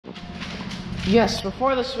Yes,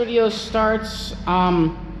 before this video starts,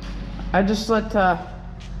 I just let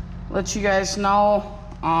you guys know,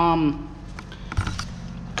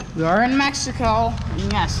 we are in Mexico.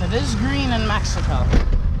 And yes, it is green in Mexico.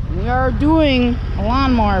 We are doing a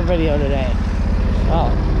lawnmower video today.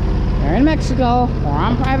 So, we're in Mexico, we're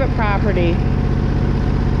on private property,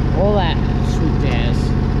 all that sweet jazz.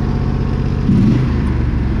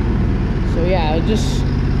 So yeah,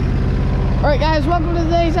 alright guys, welcome to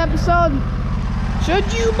today's episode.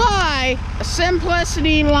 Should you buy a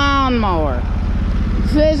Simplicity lawnmower?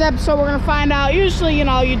 Today's episode we're gonna find out. Usually, you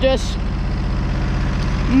just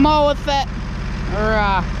mow with it,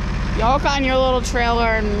 or you hook on your little trailer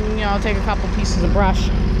and take a couple pieces of brush.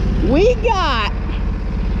 We got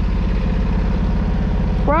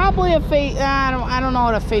probably a face. I don't know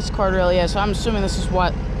what a face cord really is, so I'm assuming this is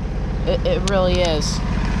what it really is.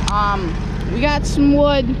 We got some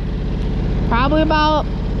wood, probably about,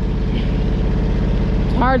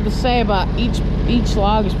 it's hard to say, but each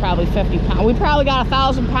log is probably 50 pounds. We probably got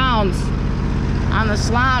 1,000 pounds on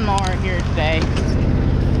this lawnmower here today.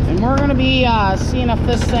 And we're gonna be seeing if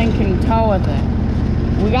this thing can tow with it.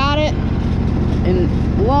 We got it in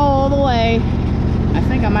low all the way. I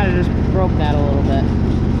think I might have just broke that a little bit.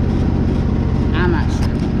 I'm not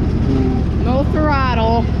sure. No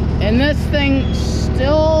throttle, and this thing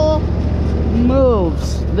still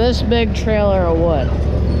moves this big trailer of wood.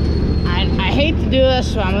 I hate to do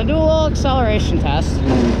this, so I'm gonna do a little acceleration test.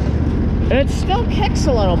 And it still kicks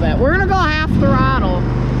a little bit. We're gonna go half throttle.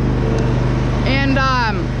 And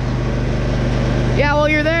yeah, while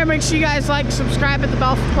you're there, make sure you guys like, subscribe, hit the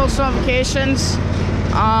bell for post notifications.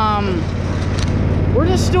 We're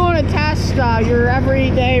just doing a test, your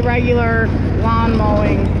everyday regular lawn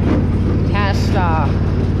mowing test.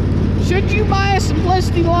 Should you buy a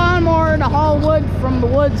Simplicity lawnmower to haul wood from the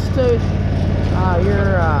woods to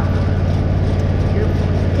your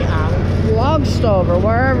log stove or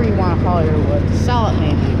wherever you want to haul your wood, to sell it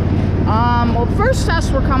maybe? Well, the first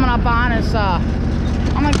test we're coming up on is I'm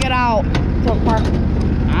gonna get out to a park.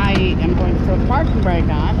 I am going to throw the parking brake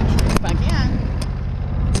on if I can.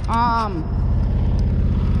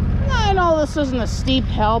 I know this isn't a steep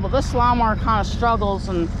hill, but this lawnmower kind of struggles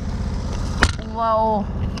in low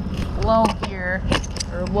gear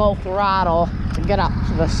or low throttle to get up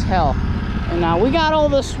to this hill. And we got all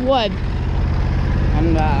this wood,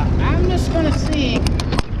 and I'm just gonna see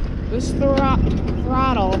this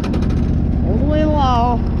throttle all the way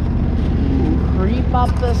low and creep up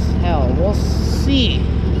this hill. We'll see.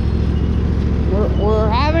 We're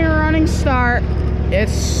having a running start.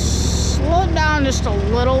 It's slowed down just a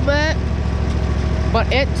little bit,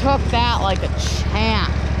 but it took that like a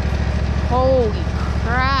champ. Holy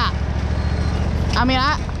crap. I mean,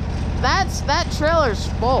 that trailer's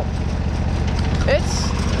full. It's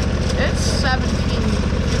 17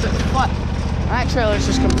 cubic foot. That trailer's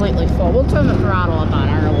just completely full. We'll turn the throttle up on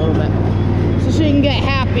her a little bit so she can get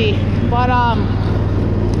happy. But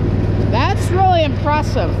that's really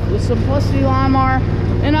impressive. The Simplicity lawnmower.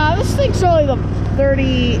 And this thing's only the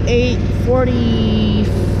 38, 40,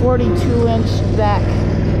 42 inch deck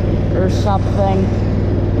or something.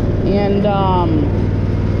 And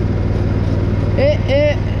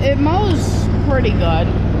it mows pretty good.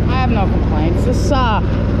 I have no complaints. This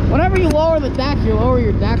whenever you lower the deck, you lower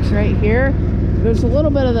your decks right here. There's a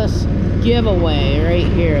little bit of this giveaway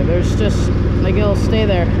right here. There's just like, it'll stay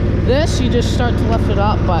there. This, you just start to lift it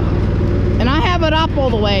up, and I have it up all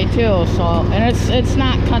the way too. So, and it's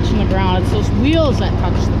not touching the ground. It's those wheels that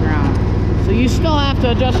touch the ground. So you still have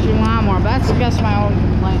to adjust your lawnmower. But that's, I guess, my own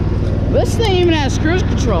complaint. This thing even has cruise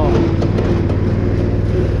control.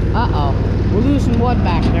 Uh-oh, we're losing wood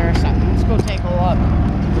back there or something. Let's go take a look.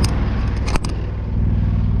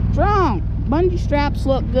 Strong. Bungee straps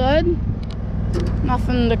look good.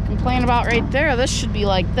 Nothing to complain about right there. This should be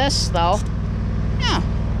like this though. Yeah.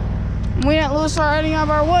 We didn't lose any of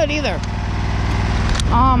our wood either.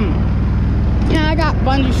 Yeah, I got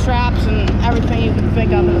bungee straps and everything you can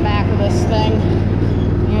think of in the back of this thing.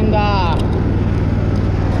 And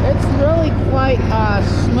it's really quite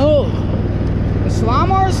smooth. This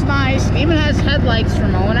lawnmower's nice. It even has headlights for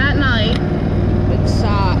mowing at night.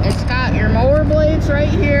 It's got your mower blades right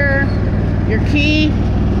here, your key.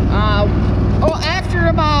 After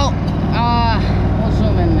about we'll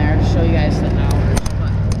zoom in there to show you guys the hours.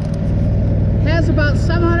 But it has about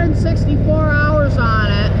 764 hours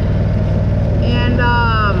on it, and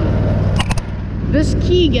this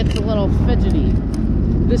key gets a little fidgety.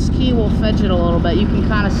 This key will fidget a little bit. You can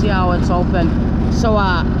kind of see how it's open. So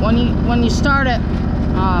when you start it,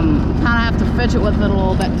 kind of have to fidget with it a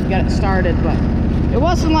little bit to get it started, but It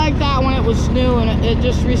wasn't like that when it was new, and it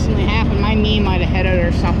just recently happened. My knee might have hit it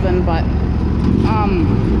or something, but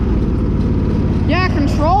yeah,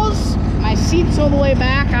 controls. My seat's all the way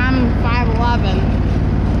back. I'm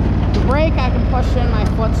 5'11". The brake I can push in. My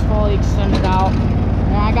foot's fully extended out,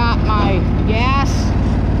 and I got my gas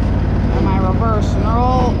and my reverse, and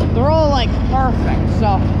they're all like perfect.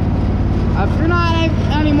 So if you're not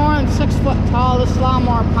any more than 6 foot tall, this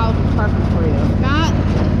lawnmower will probably be perfect for you. If not,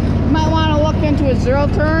 you might want to look into a 0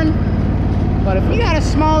 turn. But if you got a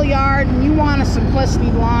small yard and you want a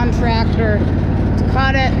simplicity lawn tractor to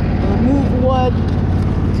cut it, remove wood,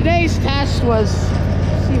 today's test was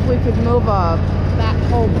see if we could move that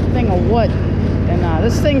whole thing of wood. And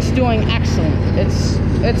this thing's doing excellent. It's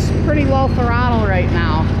pretty low throttle right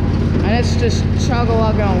now, and it's just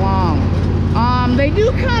chug-a-lugging along. They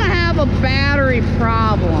do kind of have a battery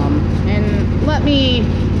problem, and let me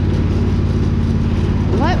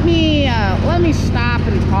stop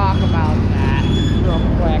and talk about that real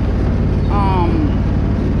quick.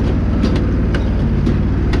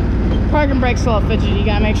 Parking brake's a little fidgety. You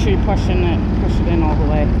gotta make sure you push it in all the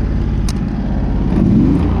way.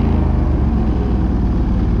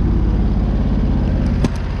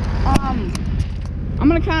 I'm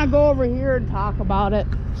gonna kind of go over here and talk about it,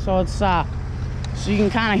 so it's so you can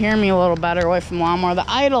kind of hear me a little better away from the lawnmower. The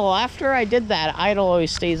idle, after I did that, idle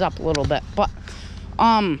always stays up a little bit, but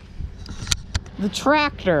the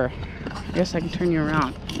tractor, I guess I can turn you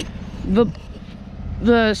around.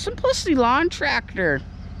 The Simplicity Lawn Tractor,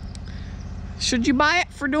 should you buy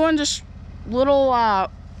it for doing just little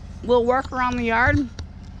work around the yard?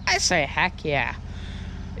 I say heck yeah.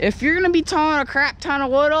 If you're gonna be towing a crap ton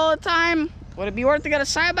of wood all the time, would it be worth to get a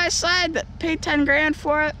side-by-side that pay 10 grand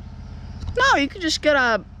for it? No, you could just get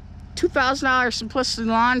a $2,000 Simplicity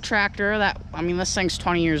Lawn Tractor that, I mean, this thing's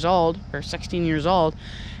 20 years old or 16 years old,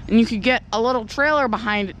 and you could get a little trailer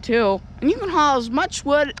behind it too, and you can haul as much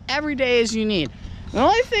wood every day as you need. The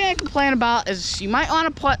only thing I complain about is you might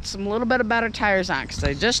want to put some little bit of better tires on, because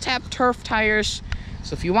they just have turf tires.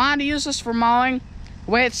 So if you wanted to use this for mowing,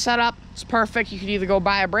 the way it's set up, it's perfect. You could either go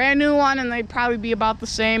buy a brand new one and they'd probably be about the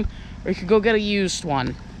same, or you could go get a used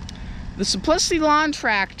one. The Simplicity Lawn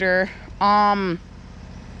Tractor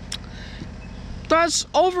does,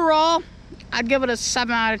 overall, I'd give it a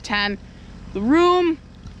 7 out of 10. The room,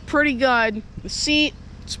 pretty good. The seat,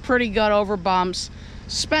 it's pretty good over bumps.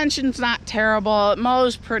 Suspension's not terrible. It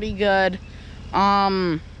mows pretty good.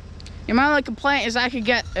 My only complaint is I could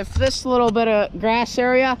get, if this little bit of grass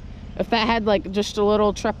area, if that had like just a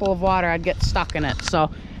little trickle of water, I'd get stuck in it.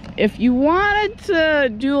 So if you wanted to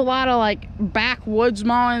do a lot of like backwoods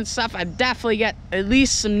mowing and stuff, I'd definitely get at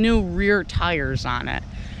least some new rear tires on it.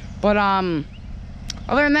 But other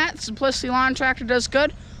than that, Simplicity Lawn Tractor does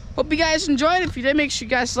good. Hope you guys enjoyed. If you did, make sure you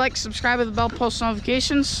guys like, subscribe with the bell, post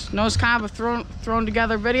notifications. Know it's kind of a thrown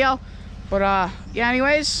together video. But yeah,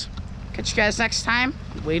 anyways, catch you guys next time.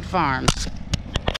 Wade Farms.